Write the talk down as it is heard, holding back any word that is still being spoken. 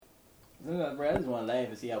Sometimes, bro, I just want to laugh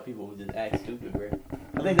and see how people would just act stupid, bro.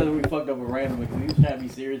 I think that's what we fucked up with Randleman, because he was trying to be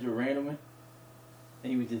serious with Randleman.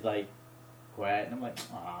 And he was just like, quiet. And I'm like,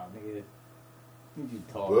 aw, nigga. You just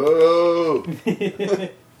talk. Whoa!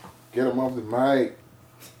 Get him off the mic.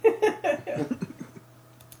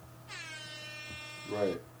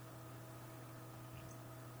 Right.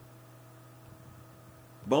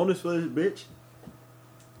 Bonus for this bitch.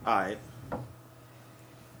 Alright.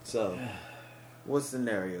 So, what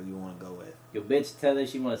scenario you want to go with? Your bitch tell her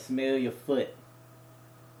she want to smell your foot.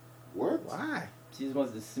 What? Why? She just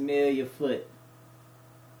wants to smell your foot.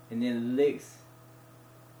 And then licks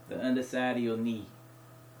the underside of your knee.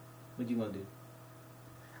 What you gonna do?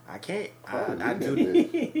 I can't. Probably I leave do.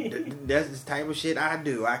 that bitch. That's the type of shit I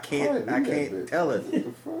do. I can't. Probably I leave that can't bitch. tell her. What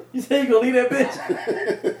the fuck? You say you gonna leave that bitch?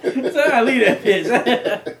 Say I leave that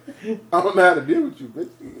bitch. I don't know how to deal with you, bitch.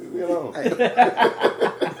 You know.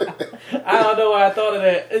 I don't know why I thought of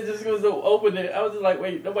that. It just was so open there. I was just like,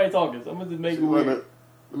 wait, nobody talking, so I'm gonna just make it weird.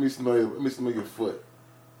 Let me smell your foot.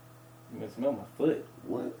 You gonna smell my foot?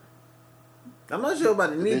 What? I'm not sure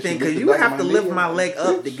about the knee Then she thing lift because the you back of have my to knee lift and- my leg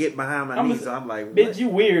up to Bitch. get behind my I'm knee. a- So I'm like, Bitch, what? you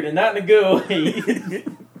weird and not in a good way.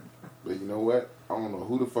 But you know what? I don't know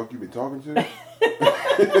who the fuck you been talking to.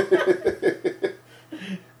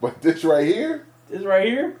 But this right here, This right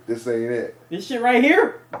here? this ain't it. This shit right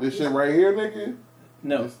here? This shit right here, nigga,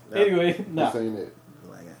 No. This- Anyway, no. this ain't it.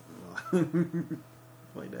 Like,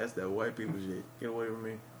 like that's that white people shit. Get away from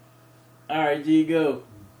me. Alright, G, go.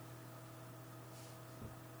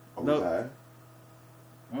 Oh, Nope. God.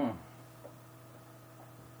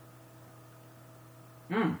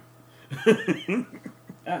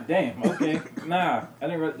 God damn, okay. Nah, I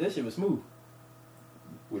didn't this shit was smooth.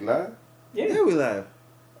 We live? Yeah, we live.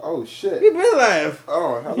 Oh, shit. We been live.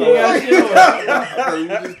 Oh, how Yeah, about shit. I thought we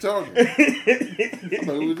were just talking. I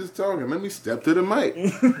thought we were just talking. Let me step to the mic.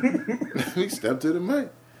 Let me step to the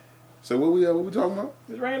mic. So what we talking about?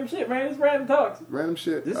 This random shit, man. This random talks. Random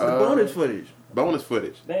shit. This is bonus footage. Bonus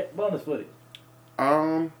footage. That bonus footage.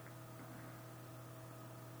 Um,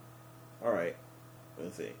 All right.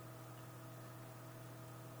 Let's see.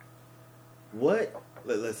 What?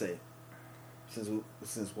 Let's say, since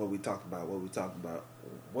what we talked about, what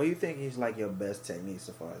do you think is like your best technique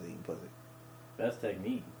so far as eating pussy? Best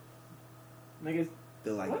technique. Niggas,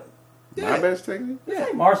 They're like, what? my best technique? This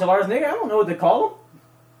ain't martial arts, nigga. I don't know what to call them.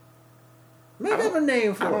 make up a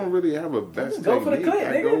name for I don't it. really have a best Just go for the technique. clip,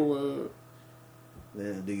 I nigga. go.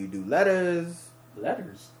 Then do you do letters?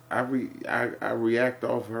 Letters. I react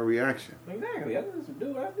off her reaction. Exactly. I just do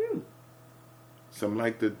what I do. Some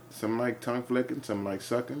like tongue flicking, some like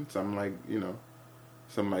sucking, some like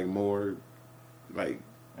some like more like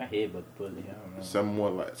I headbutt the pussy. I don't know.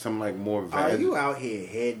 some like more Are you out here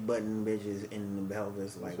headbutting bitches in the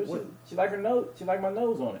pelvis? Like That's what? She like her nose. She like my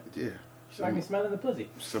nose on it. Yeah. She like me smelling the pussy.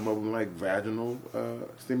 Some of them like vaginal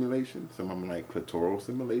stimulation. Some of them like clitoral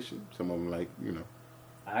stimulation. Some of them like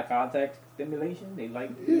Eye contact stimulation. They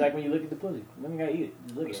like Yeah. like when you look at the pussy. Women gotta eat it.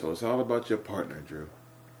 Just look at So it. it's all about your partner, Drew.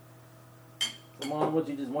 Some of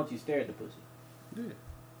them just want you to stare at the pussy. Yeah.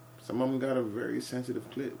 Some of them got a very sensitive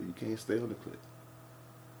clit where you can't stay on the clit.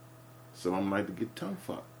 Some of them like to get tongue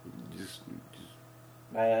fucked. Just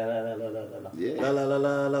La, la, la, la, la, la, la. yeah. La la la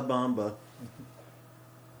la la bamba.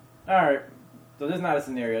 All right. So this is not a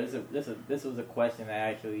scenario. This was a question I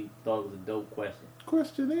actually thought was a dope question.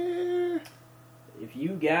 Questionnaire. If you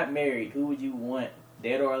got married, who would you want,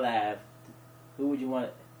 dead or alive? Who would you want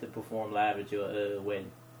to perform live at your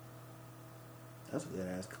wedding? That's a good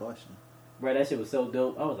ass question. Bro, that shit was so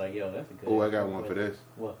dope. I was like, yo, that's a good. Oh, I got one for this.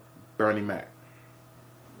 What? Bernie Mac.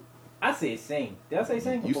 I said sing. Did I say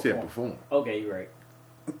sing? or You said perform. Okay, you're right.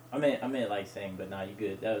 I meant like sing, but nah, you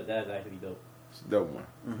good. That was actually dope. It's a dope one.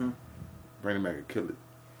 Mm-hmm. Bernie Mac could kill it.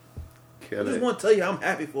 I Kill just it. want to tell you, I'm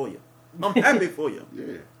happy for you. I'm happy for you.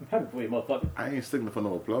 Yeah. I'm happy for you, motherfucker. I ain't sticking for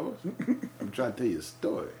no applause. I'm trying to tell you a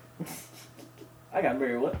story. I got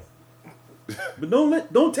married once. But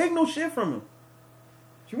don't take no shit from him.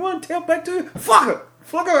 If you want to tell back to you, fuck her.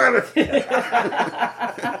 Fuck her out of here.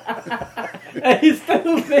 Hey,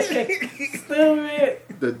 stupid. Stupid.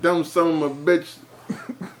 The dumb son of a bitch.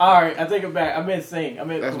 Alright, I take it back. I meant sing. I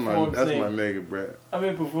meant That's perform my sing. nigga, Brad. I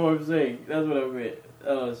meant perform sing. That's what I meant.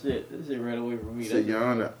 Oh shit. This shit ran away from me. Say, Your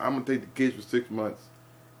Honor, I'm gonna take the kids for 6 months,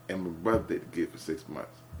 and my brother take the kids for 6 months.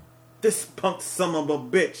 This punk son of a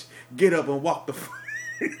bitch, get up and walk the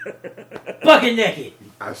Fucking naked.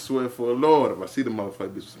 I swear for the Lord, if I see the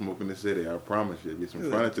motherfucker be smoking the city, I promise you, there'll be some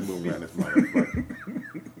furniture moving around this motherfucker.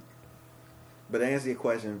 But to answer your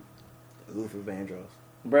question, Luther Vandross.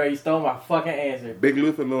 Bro, you stole my fucking answer. Big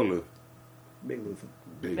Luther, Little Luther. Big Luther.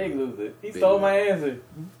 Big Luther. He Big stole Luther. my answer.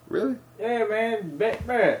 Really? Yeah, man.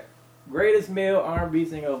 Bruh. Greatest male R&B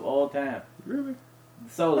singer of all time. Really?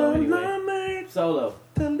 Solo, anyway. Solo.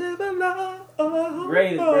 Greatest,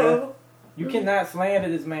 bruh. You cannot slander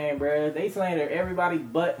this man, bruh. They slander everybody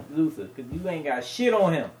but Luther, because you ain't got shit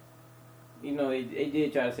on him. You know, they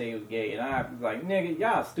did try to say he was gay, and I was like, nigga,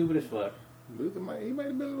 y'all stupid as fuck. Luther he might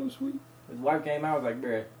have been a little sweet. His wife came out, was like,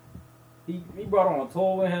 bruh, he brought on a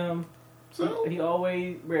tour with him. So? He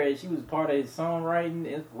always, bruh, she was part of his songwriting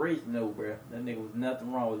inspiration. No, bruh. That nigga was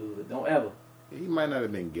nothing wrong with Luther. Don't ever. He might not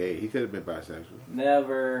have been gay. He could have been bisexual.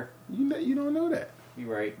 Never. You don't know that.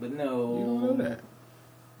 You're right, but no. You don't know that.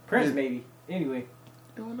 Prince, maybe. Anyway,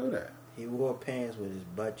 You don't know that. He wore pants with his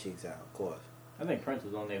butt cheeks out, of course. I think Prince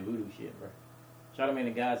was on that voodoo shit, bro. Charlamagne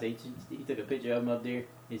the God said he took a picture of him up there.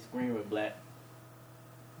 His screen was black.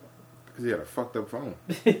 Because he had a fucked up phone.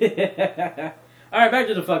 All right, back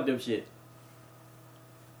to the fucked up shit.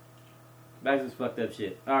 Back to this fucked up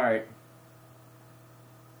shit. All right.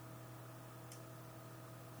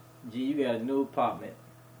 G, you got a new apartment.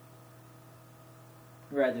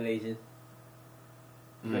 Congratulations.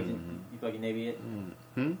 You fucking neighbor yet?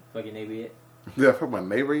 Fucking neighbor yet? Did I fuck my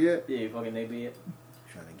neighbor yet? Yeah, you fucking neighbor yet?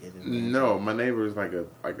 Trying to get his No, my neighbor is like a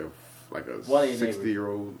One of your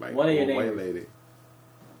 60-year-old like One of your old white neighbors. lady.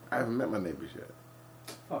 I haven't met my neighbors yet.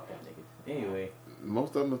 Fuck that niggas. Anyway.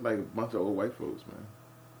 Most of them is like a bunch of old white folks,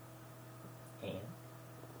 man. And?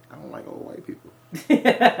 I don't like old white people. You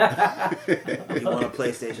want a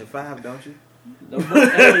PlayStation 5, don't you? No,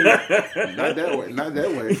 hey, Not that way. Not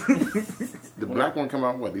that way. The black one come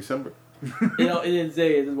out what, December? it didn't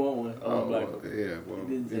say it. Just one. Oh, Black. yeah. Well, It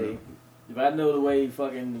didn't you say. know, If I know the way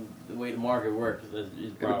the market works, it's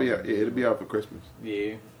it'll be out, it'll be out for Christmas.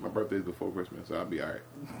 Yeah. My birthday's before Christmas, so I'll be all right.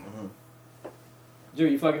 Drew,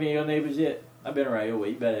 you fucking in your neighbors yet? I've been around your way.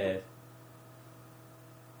 You better ask.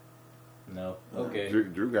 No. Okay.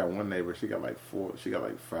 Drew got one neighbor. She got like 4. She got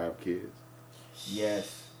like 5 kids.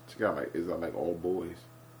 Yes. She got like like all boys.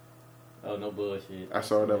 Oh, no bullshit. I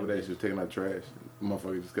saw her the other day. She was taking out trash. The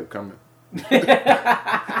motherfucker just kept coming. She Like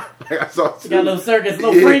I saw 2. got a little circus,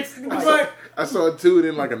 little freaks. I saw 2,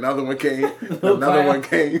 then like another one came. Another one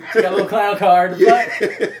came. She got a little clown card. Yeah.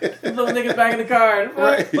 Little niggas back in the car.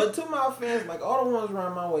 Right. But to my fans, like all the ones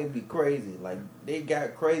around my way be crazy. Like they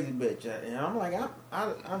got crazy bitch, and I'm like, I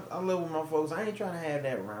live with my folks. I ain't trying to have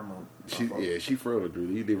that around my folks. She fertile, Drew.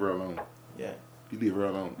 You leave her alone. Yeah. You leave her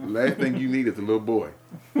alone. The last thing you need is a little boy.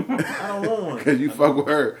 I don't want one. Because you fuck with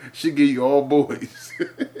her, she give you all boys. She'll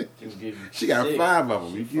give you She got 6. 5 of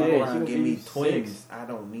them. You Fuck get Fuck it? around, she'll give give me you twins. 6. I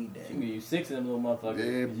don't need that. She'll give you 6 of them little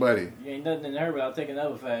motherfuckers. Yeah, buddy. You ain't nothing in her without taking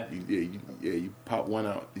another 5. You pop one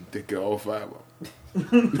out, you take care of all 5 of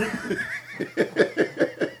them.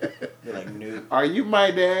 They're like, nope. Are you my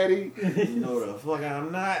daddy? No, the fuck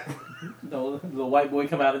I'm not. No, little white boy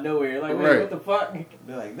come out of nowhere. Like, wait, Right. what the fuck?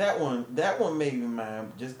 They're like, that one may be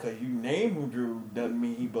mine. Just because you named him Drew doesn't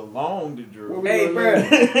mean he belonged to Drew. What we Hey, gonna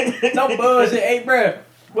bruh. do? No bullshit. Hey, bruh.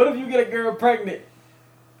 What if you get a girl pregnant?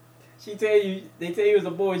 They tell you it's a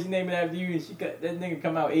boy. She named it after you, and that nigga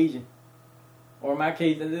come out Asian. Or in my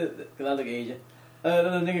case, because I look Asian.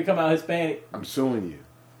 The nigga come out Hispanic. I'm suing you.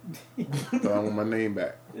 So I want my name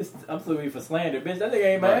back. I'm suing you for slander, bitch. That nigga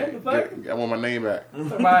ain't mine. Right. The fuck? I want my name back.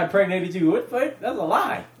 Somebody impregnated you. What the fuck? That's a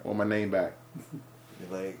lie. I want my name back.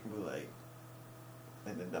 We're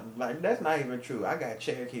like, that's not even true. I got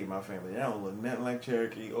Cherokee in my family. They don't look nothing like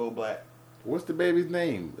Cherokee, old black. What's the baby's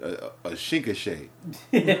name? A Shinkashay.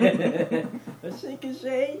 A shake and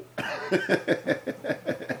shade.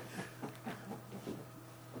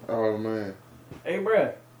 Oh man. Hey,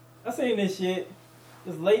 bruh. I seen this shit.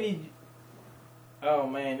 This lady. Oh,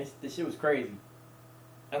 man. This shit was crazy.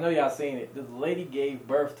 I know y'all seen it. This lady gave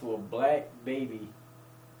birth to a black baby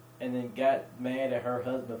and then got mad at her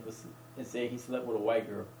husband and said he slept with a white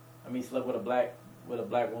girl. I mean, slept with a black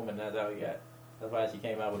woman. That's how he got. That's why she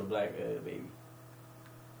came out with a black baby.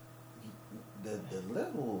 The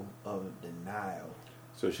level of denial.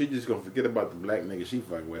 So she just gonna forget about the black nigga she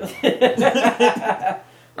fuck with.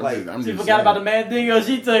 Like, She forgot about the man thing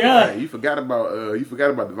she took, huh? Hey, you forgot about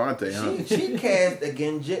Devontae, huh? She cast a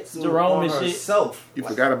genjutsu Jerome on and shit. You herself. Like,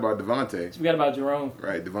 forgot about Devontae. She forgot about Jerome.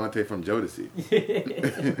 Right, Devontae from Jodeci.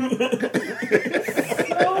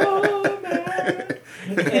 Oh, man.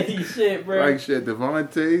 Hey, shit, bro. Like shit,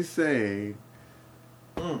 Devontae saying.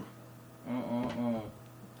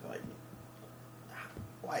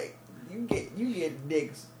 like you get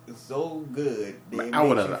dicks so good. I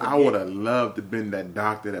would have loved to been that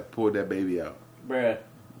doctor that pulled that baby out. Bruh.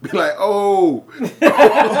 Be like, oh.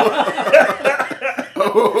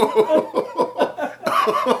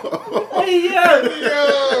 Hey, yo.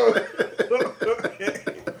 Yo.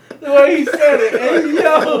 the way he said it. Hey,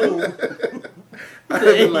 yo.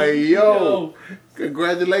 I'd be like, yo,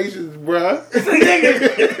 congratulations, bruh. It's a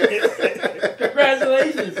nigga.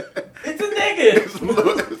 Congratulations. It's a nigga. It's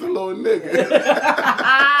a little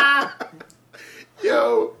nigga.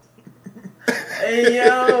 Yo. Hey,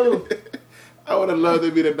 yo. I would have loved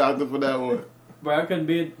to be the doctor for that one. Bro, I couldn't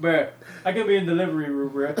be in the delivery room,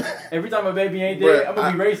 bro. Every time a baby ain't there, I'm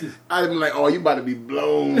gonna be racist. I'd be like, oh, you about to be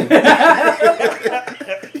blown.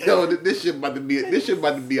 Yo, this shit about to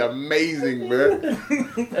be amazing, bro.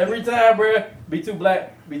 Every time, bro, be two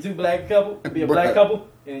black couple, be a black couple,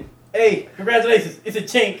 and hey, congratulations, it's a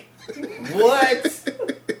chink. What?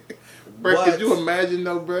 Bro, What? could you imagine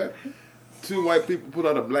though, bro? Two white people put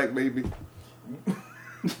out a black baby,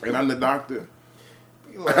 and I'm the doctor.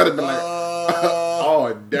 Like, I'd have been like,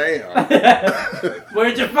 oh damn.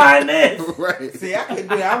 Where'd you find this? Right. See, I can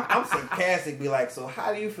do that. I'm sarcastic. Be like, so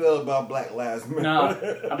how do you feel about Black Lives Matter? Nah,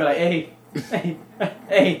 I'll be like,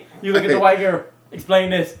 hey, you look at the white girl. Explain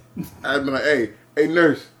this. I'd be like, hey,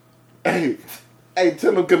 nurse, hey,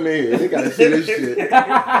 tell them come in here. They gotta see this shit. They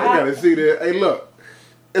gotta see this. Hey, look,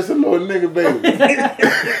 it's a little nigga baby.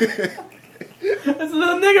 It's a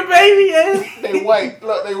little nigga baby, yeah. They white.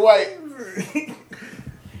 Look, they white.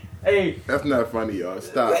 Hey. That's not funny, y'all.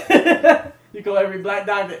 Stop. You call every black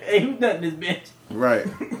doctor, hey, who done this bitch? Right.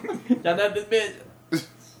 Y'all done this bitch?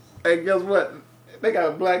 Hey, guess what? They got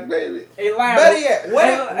a black baby. Hey, Lionel. Better yet, what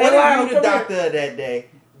if Lionel, you the come doctor of that day?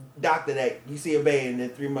 Doctor that you see a baby and then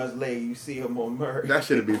 3 months later you see him on Murray. That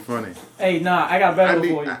shit'd be funny. Hey, nah, I got better for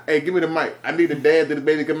you. Hey, give me the mic. I need the dad to the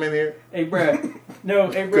baby come in here. Hey, bruh.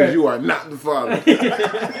 No, hey, bruh. Because you are not the father.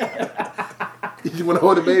 You want to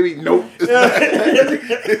hold the baby? Nope.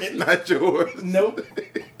 It's not yours. Nope.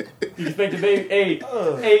 You spank the baby.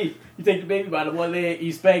 Hey, you take the baby by the one leg,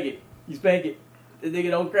 you spank it. The nigga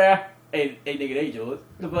don't cry. Hey, nigga, they ain't yours.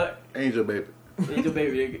 The fuck? Angel baby. Ain't your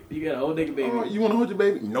baby, nigga. You got a whole nigga baby. Oh, you want to hold your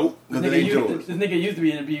baby? Nope. Because it ain't yours. This nigga used to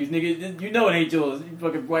be abused. Nigga, you know it ain't yours. You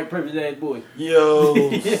fucking white privileged ass boy.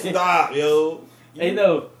 Yo, stop, yo. Hey,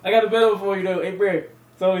 no. I got a better one for you, though. Hey, bruh.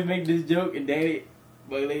 So always make this joke, and Danny,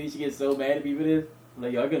 my lady, she gets so mad at me for this. I'm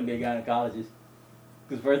like, yo, I couldn't be a gynecologist.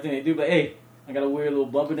 Because first thing they do, like, hey, I got a weird little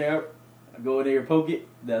bump in there. I go in there and poke it.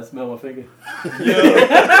 Then I smell my finger. Yo.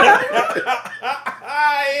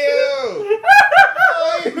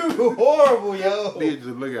 You horrible, yo. They just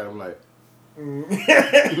look at him like,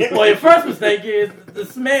 Well, your first mistake is the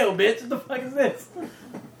smell, bitch. What the fuck is this?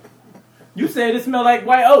 You said it smelled like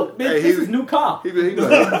white oak, bitch. Hey, this is new car. he like,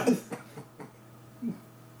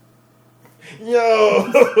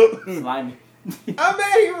 Yo. Slimy. I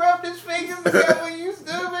bet he rubbed his fingers together. You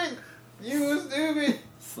stupid. You was stupid.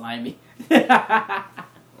 Slimy.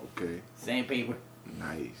 okay. Sandpaper.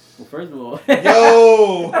 Nice. Well, first of all.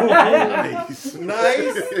 Yo. Nice.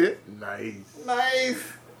 Nice. Nice.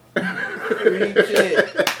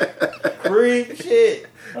 Creep shit.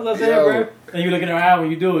 That's what I'm saying, bro. And you look in her eye when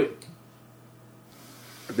you do it.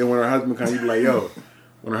 Then when her husband comes, you be like, yo.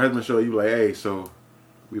 When her husband show you, like, hey, so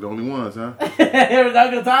we the only ones, huh? It was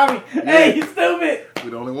Uncle Tommy. Yeah. Hey, you stupid. We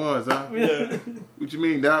the only ones, huh? Yeah. What you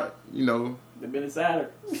mean, Doc? You know, They've been inside her.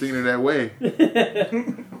 seen her that way.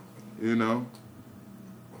 You know.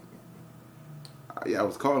 Yeah, I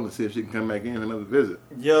was calling to see if she can come back in another visit.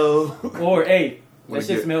 Yo. Or, hey, Wanna that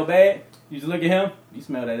shit get- smell bad. You just look at him. You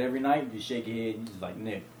smell that every night. You just shake your head. You just like,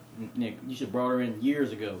 Nick, you should have brought her in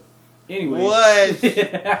years ago. Anyway. What?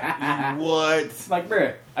 It's What? like,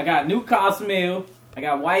 bruh, I got new car smell. I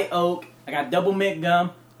got white oak. I got double mint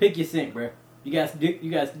gum. Pick your scent, bruh. You guys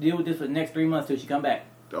deal with this for the next 3 months till she come back.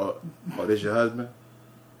 Oh, this your husband?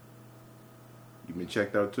 You been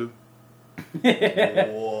checked out too? You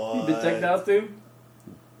been checked out too?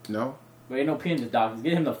 No? But ain't no pin in the doctors.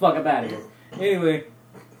 Get him the fuck up out of here. Anyway.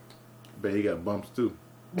 Bet he got bumps too.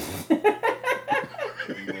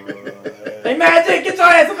 Hey, Magic, get your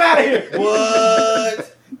ass up out of here.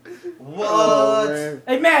 What? Oh, What? man.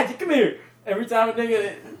 Hey, Magic, come here. Every time a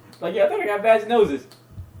nigga, like, yeah, I think I got vaginoses.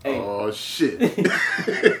 Hey. Oh, shit.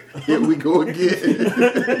 Here we go again.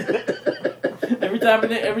 Every time a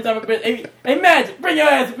bitch, hey, Magic, bring your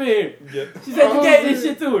ass up here. Yeah. She said you gave this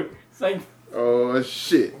shit to her. It's like, Oh,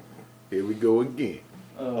 shit. Here we go again.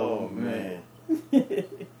 Oh, man.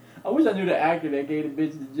 I wish I knew the actor that gave the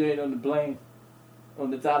bitch the joint on the plane.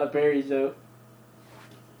 On the Tyler Perry show.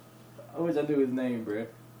 I wish I knew his name, bruh.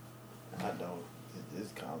 I don't.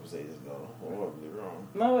 This conversation's going horribly wrong.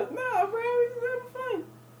 No, bro, he's having fun.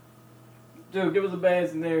 Dude, give us a bad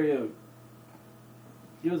scenario.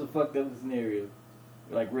 Give us a fucked up scenario.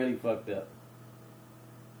 Like, really fucked up.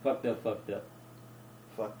 Fucked up. Fucked up.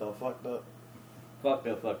 Fucked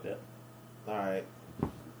up. Alright.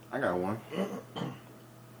 I got one.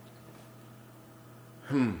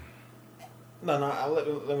 No,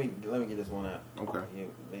 let me get this one out. Okay.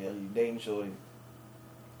 You dating shorty,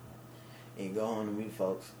 and you go home to meet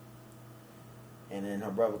folks, and then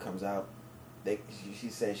her brother comes out. She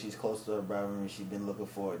says she's close to her brother and she's been looking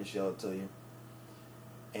forward to show it to you.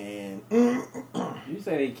 And you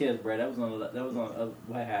say they kissed, bro. That was on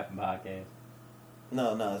What Happened podcast.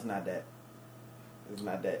 No, it's not that. It's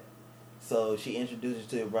not that. So she introduces you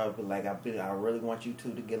to your brother, but like I really want you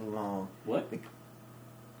two to get along. What? Keep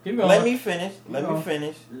going. Let me finish. Let me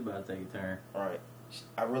finish. This is about to take a turn. All right.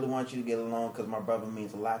 I really want you to get along because my brother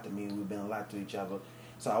means a lot to me. We've been a lot to each other.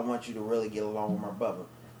 So I want you to really get along with my brother.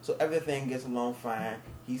 So everything gets along fine.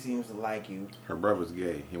 He seems to like you. Her brother's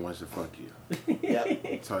gay. He wants to fuck you.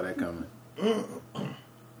 Yep. Saw that coming.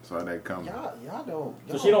 Saw that coming. Y'all don't.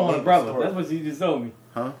 So she don't want a brother. That's what she just told me.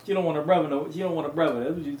 Huh? She don't want a brother. No, she don't want a brother.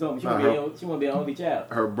 That's what she told me. She want to be an only child.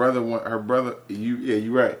 Her brother.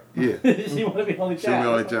 You right. Yeah. She want to be only child. She want to be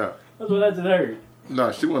only child. That's what I just heard.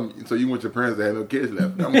 No, she want. So you want your parents to have no kids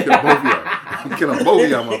left? I'm gonna kill both of y'all. I'm killing both of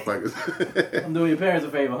y'all motherfuckers. I'm doing your parents a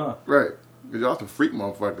favor, huh? Right. Cause y'all some freak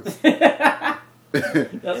motherfuckers.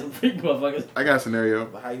 That's some freak motherfuckers. I got a scenario.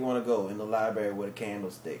 But how you want to go? In the library with a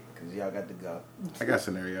candlestick? Because y'all got to go. I got a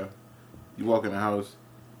scenario. You walk in the house.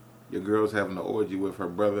 Your girl's having an orgy with her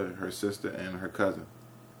brother, her sister, and her cousin.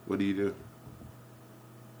 What do you do?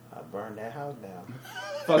 I burn that house down.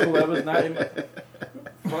 Fuck whoever's not in.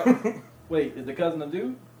 Wait, is the cousin a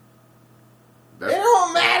dude? It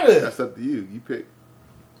don't matter. That's up to you. You pick.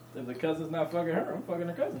 If the cousin's not fucking her, I'm fucking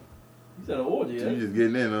her cousin. You said an orgy, So you just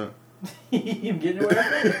getting in, huh? I'm getting where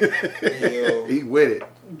I'm feeling. He with it.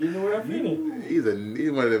 I'm getting where I'm feeling. He's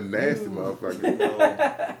one of them nasty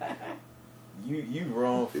motherfuckers. You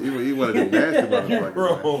wrong. He one of them nasty motherfuckers.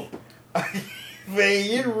 Wrong. Man,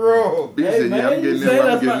 you wrong. He said, man, I'm getting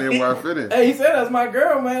in where I fit in. Hey, he said that's my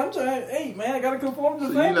girl, man. I'm trying. Hey, man, I gotta conform to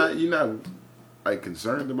the family. You're not like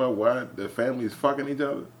concerned about why the families fucking each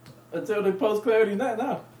other until they post clarity. Not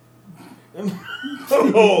now. You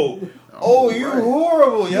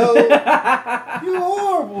horrible, yo. You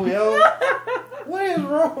horrible, yo. What is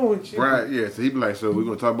wrong with you? Right, yeah. So he be like, so we're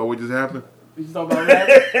going to talk about what just happened? We just talk about what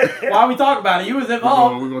happened? Why we talk about it? You was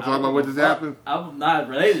involved. We're going to talk about what just happened? I'm not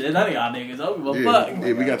related to none of y'all niggas. I don't give a fuck.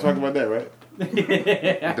 Yeah, we got to talk about that, right?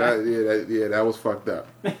 That was fucked up.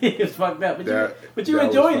 It's fucked up. But you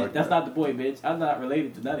enjoyed it. That's not the point, bitch. I'm not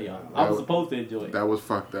related to none of y'all. I was supposed to enjoy it. That was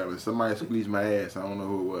fucked up. And somebody squeezed my ass. I don't know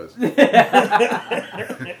who it was.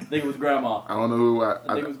 I think it was grandma. I don't know who. I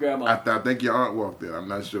think it was grandma. I think your aunt walked in. I'm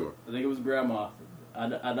not sure. I think it was grandma.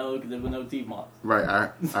 I know because there was no teeth marks. Right.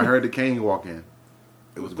 I heard the cane walk in.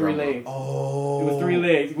 It was three grandma. legs. Oh. It was 3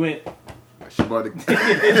 legs. He went. She bought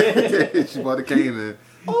the cane in.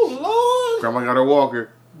 Oh Lord! Grandma got her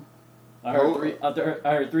walker. I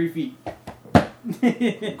heard 3 feet.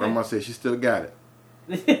 Grandma said she still got it.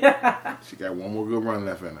 She got one more good run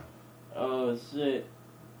left in her. Oh shit!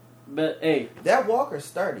 But hey, that walker's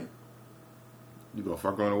sturdy. You gonna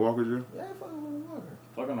fuck on the walker, Drew? Yeah, fuck on the walker.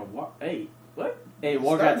 Fuck on a walk. Hey, what? Hey,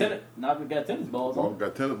 Walker got tennis. Not got tennis balls on. Walker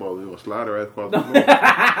got tennis balls. You gonna slide her ass across the floor? That's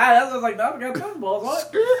what I was like. Not got tennis balls on.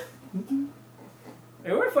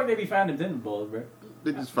 Hey, where the fuck they be finding tennis balls, bro?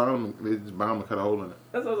 They just found them. They just bound to cut a hole in it.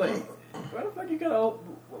 That's what I was like. Where the fuck you cut a hole?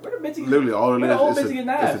 Where the bitch get? Literally, all it is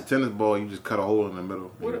it's a tennis ball. You just cut a hole in the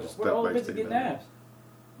middle. Where the old bitches get knives?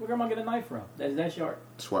 Where grandma get a knife from? That's that sharp.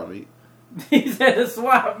 Swap meet. He said a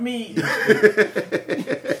swap meat. You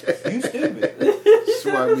stupid.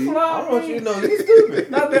 Swap meet. I want you to know you stupid.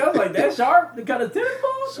 Nothing. I was like, that sharp to cut a tennis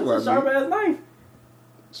ball? That's a sharp ass knife.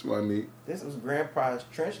 Swap meet. This was Grandpa's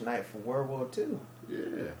trench knife from World War II.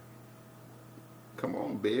 Yeah. Come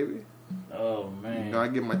on, baby. Oh man. You know I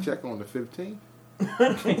get my check on the 15th.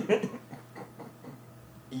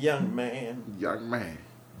 Young man. Young man.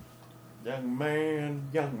 Young man.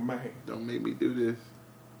 Young man. Don't make me do this.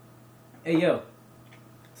 Hey yo.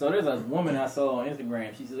 So there's a woman I saw on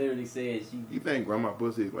Instagram. She literally said she. You think grandma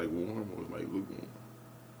pussy is like warm or like lukewarm?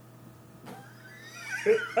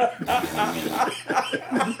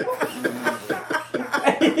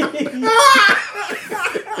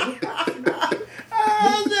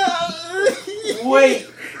 Wait.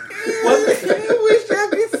 What? I wish I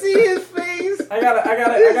could see his face. I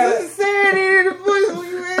gotta. Sincerity in the voice when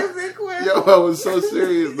you ask that question. Yo, I was so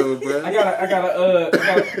serious though, bro. I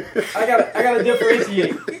gotta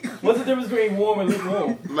differentiate. What's the difference between warm and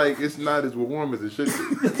lukewarm? Like it's not as warm as it should be.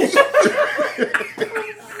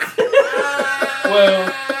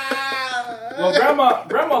 Well,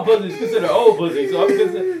 grandma pussy is considered old pussy, so I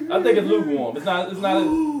think it's lukewarm. It's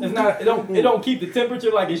not. It don't keep the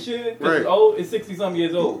temperature like it should. 'Cause it's old. It's 60-something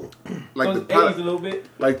years old. Like So the it's pilot, aged a little bit.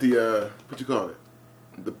 like the what you call it?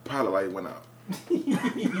 The pilot light went out.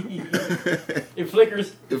 It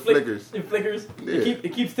flickers. It flickers. It flickers. Yeah.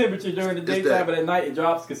 It keeps temperature during the It's daytime, that- but at night it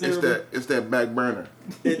drops considerably. It's that back burner.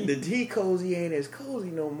 The tea cozy ain't as cozy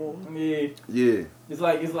no more. Yeah. Yeah. It's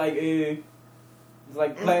like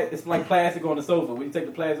plastic on the sofa. When you take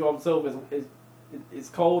the plastic off the sofa, it's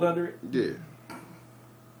cold under it. Yeah.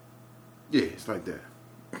 Yeah, it's like that.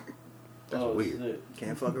 That's weird. Shit.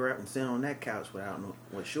 Can't fuck around and sit on that couch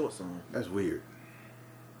with shorts on. That's weird.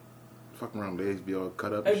 Fucking around, legs be all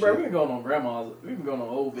cut up. Hey, and bro, shit. we been going on grandma's. We been going on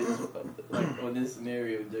old bitches like on this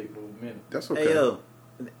scenario, Jake, for a minute. That's okay. Hey yo,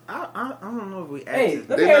 I don't know if we asked Hey, it.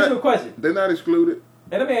 let me They ask not- you a question. They're not excluded.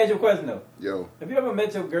 Hey, let me ask you a question though. Yo, Have you ever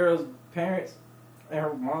met your girl's parents and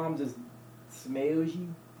her mom just smells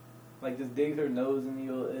you, like just digs her nose in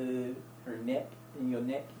your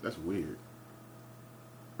neck, that's weird.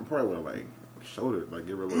 I probably would have like shoulder, like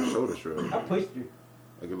give her a little shoulder shrug, I pushed her.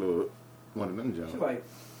 like a little one of them She's jumps. like,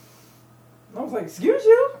 I was like, excuse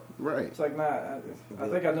you? Right. It's like, nah, I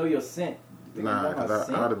think I know your scent. You think I Nah, know my because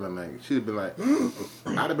scent? I'd have been like, she'd have been like,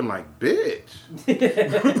 I'd have been like, bitch.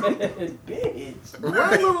 Bitch. Do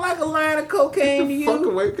I look like a line of cocaine to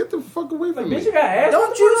you? Get the fuck away Like, from bitch, me. you got ass.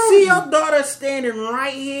 Don't you see your daughter standing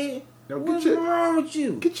right here? Yo, What's wrong with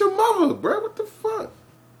you? get your mother, bro. What the fuck?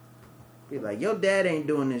 Be like, your dad ain't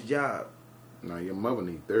doing this job. Nah, your mother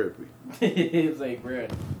need therapy. It's like,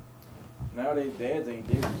 bruh, nowadays dads ain't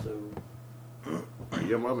different, so.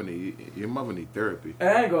 Your mother need therapy.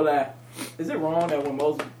 I ain't gonna lie. Is it wrong that when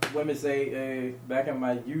most women say, back in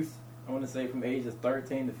my youth, I want to say from ages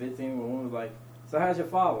 13 to 15, when women was like, so how's your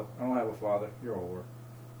father? I don't have a father. You're a whore.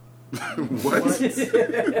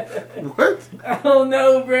 What? What? I don't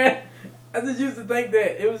know, bruh. I just used to think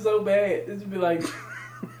that. It was so bad. It would be like,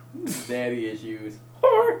 daddy issues.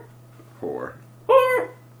 Whore. Whore. Whore.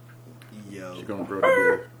 Yo. She gonna grow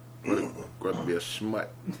to be a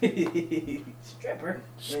smut. Stripper.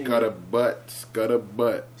 Scutter butt.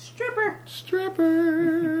 Stripper.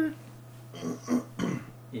 Stripper.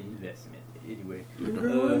 Investment. Anyway.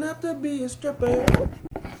 Growing up to be a stripper.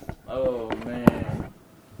 Oh, man.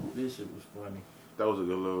 This shit was funny. That was a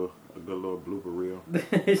good little blooper reel.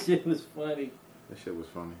 This shit was funny. That shit was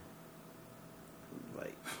funny.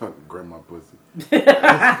 Like, Fuck grandma pussy.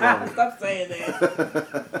 Stop saying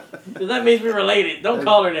that. Because that means we're related. Don't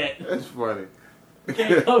call her that. That's funny. We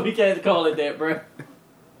can't call it that, bro.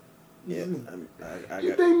 yeah, I You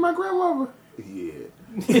got. think my grandmother? Yeah.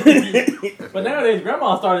 But nowadays,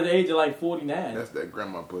 grandma started at the age of like 49. That's that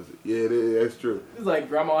grandma pussy. Yeah, it is. That's true. It's like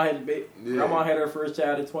grandma had Yeah. grandma had her first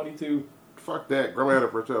child at 22. Fuck that. Grandma had her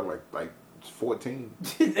first child like 14.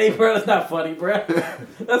 Hey, bro, that's not funny, bro.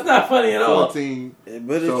 That's not funny at all. 14.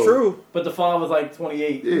 But it's So- true. But the father was like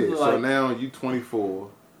 28. Yeah, He was so like, now you 24.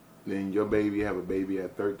 Then your baby have a baby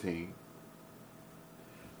at 13.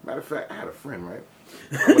 Matter of fact, I had a friend, right?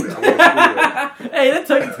 I went to school with- hey, that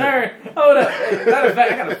took a turn. Hold up. Hey, matter of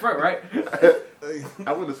fact, I got a front, right?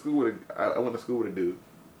 I went to school with a dude.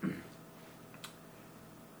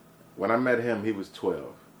 When I met him, he was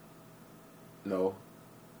 12. No,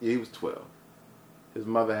 yeah, he was 12. His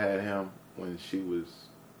mother had him when he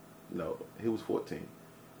was 14.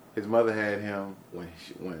 His mother had him when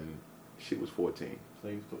she was 14. So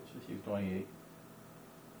she was 28.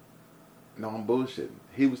 No, I'm bullshitting.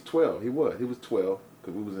 He was 12. He was 12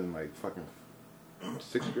 because we was in like fucking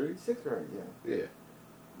 6th grade. 6th grade, yeah. Yeah,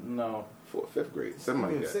 No. 5th grade, something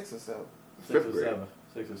like that. 6 or 7. 6 5th or grade. 7.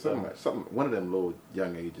 6 or 7. One of them little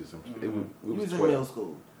young ages. We He was was in 12. middle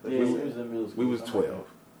school. Yeah, he was in middle school. We was something like 12.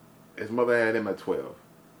 His mother had him at 12.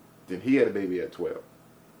 Then he had a baby at 12. that.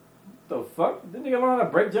 The fuck? Didn't nigga learn how to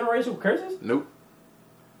break generational curses? Nope.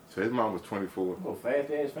 So his mom was 24. Go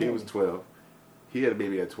fast ass family. He was 12. He had a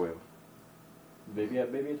baby at 12. Baby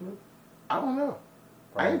had baby at 12? I don't know.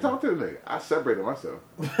 I ain't talked to the nigga. I separated myself.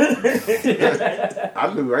 Or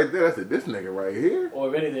I knew right there. I said, this nigga right here.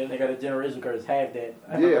 if anything, they got a generation curse half that.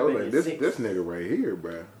 Yeah, I was like, this nigga right here,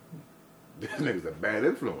 bruh. This nigga's a bad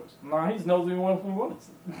influence. Nah, he knows what he wants when he wants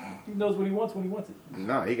it. He knows what he wants when he wants it.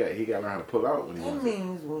 Nah, he got to learn how to pull out when he That wants it.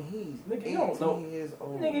 means when he's Nigga, 18 you don't know. years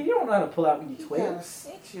old. Nigga, you don't know how to pull out when you're He got 12. a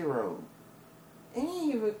 6-year-old. And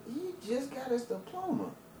he just got his diploma.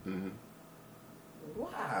 Mm-hmm.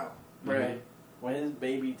 Wow. Right. When his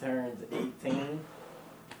baby turns 18,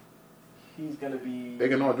 he's gonna be. They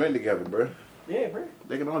can all drink together, bruh. Yeah, bro.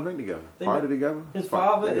 They can all drink together. They- Party together. His Fuck,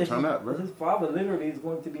 father, they can turn up, bruh. his father literally is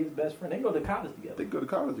going to be his best friend. They go to college together. They go to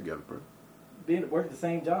college together, bruh. Work the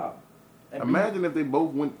same job. And Imagine if they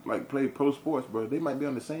both went like played pro sports, bro. They might be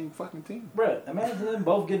on the same fucking team. Bruh, imagine them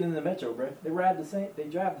both getting in the metro, bruh. They drive the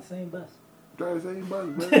same bus. Drive the same bus,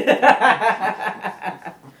 bro.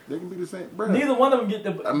 They can be the same, bro. Neither one of them get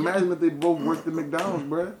the. Imagine if they both worked at McDonald's,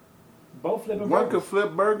 bro. Both flipping One burgers. could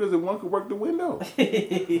flip burgers and one could work the window.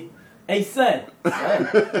 Hey, son.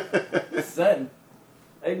 Son.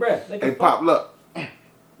 Hey, bruh. They can Hey, pop, look.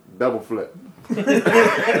 Double flip.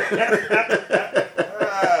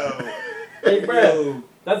 Hey, bruh.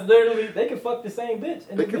 That's literally, they can fuck the same bitch.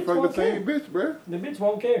 And They the can bitch fuck the won't same care. bitch, bro. The bitch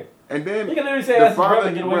won't care. And then He can literally say that's his brother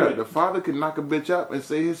and get away with the it. father could knock a bitch up and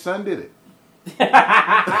say his son did it.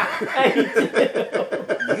 Hey,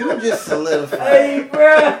 You just solidified hey,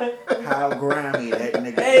 bruh. how grimy that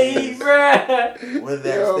nigga Hey, is bruh. with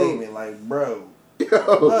that Yo. statement. Like, bro, Yo.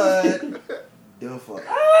 what the fuck?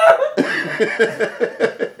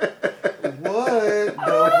 What the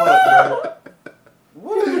fuck, bro?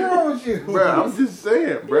 What is wrong with you? Bro, I'm just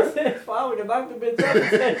saying, He bro. said, father can knock the bitch up and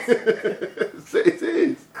say, Say it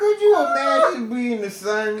is. Could you imagine being the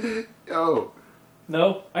son? Yo,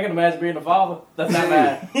 no, I can imagine being the father. That's not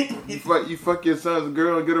bad. you fuck your son's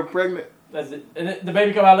girl and get her pregnant. That's it. And the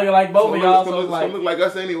baby come out looking like both of y'all, so it's It's like, gonna look like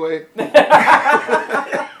us anyway.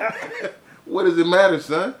 What does it matter,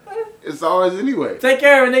 son? It's ours anyway. take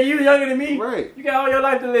care of it, nigga. You younger than me. Right. You got all your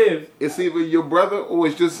life to live. It's either your brother or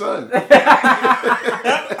it's your son.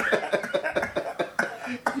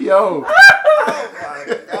 Yo. Oh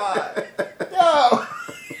my god. Yo.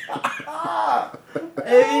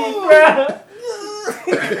 Hey, bro.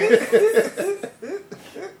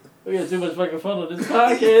 We got too much fucking fun on this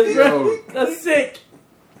podcast, bro. Yo. That's sick.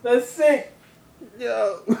 That's sick.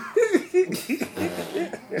 Yo.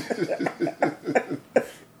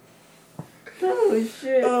 Holy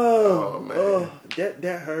shit. Oh, man. Oh,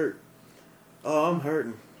 that hurt. Oh, I'm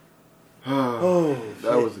hurting. Oh,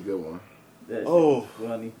 That shit. was a good one. That shit Oh. was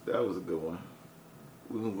funny. That was a good one.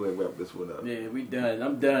 We're going to go ahead and wrap this one up. Yeah, we done.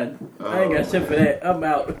 I'm done. I Oh, ain't got shit for man. that. I'm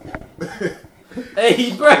out.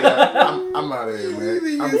 Hey, bro. I'm out of here, man.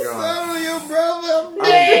 I'm You gone. son of your brother.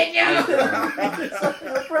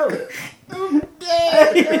 Brother.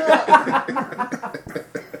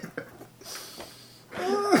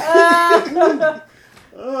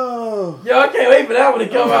 Oh. Yo, I can't wait for that one to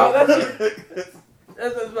come out.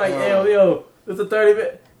 That's just like, yo, it's a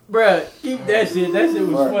 30-minute. Bruh, keep that shit. That shit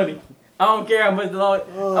was funny. I don't care how much long.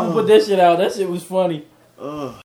 I'm gonna put that shit out. That shit was funny. Oh.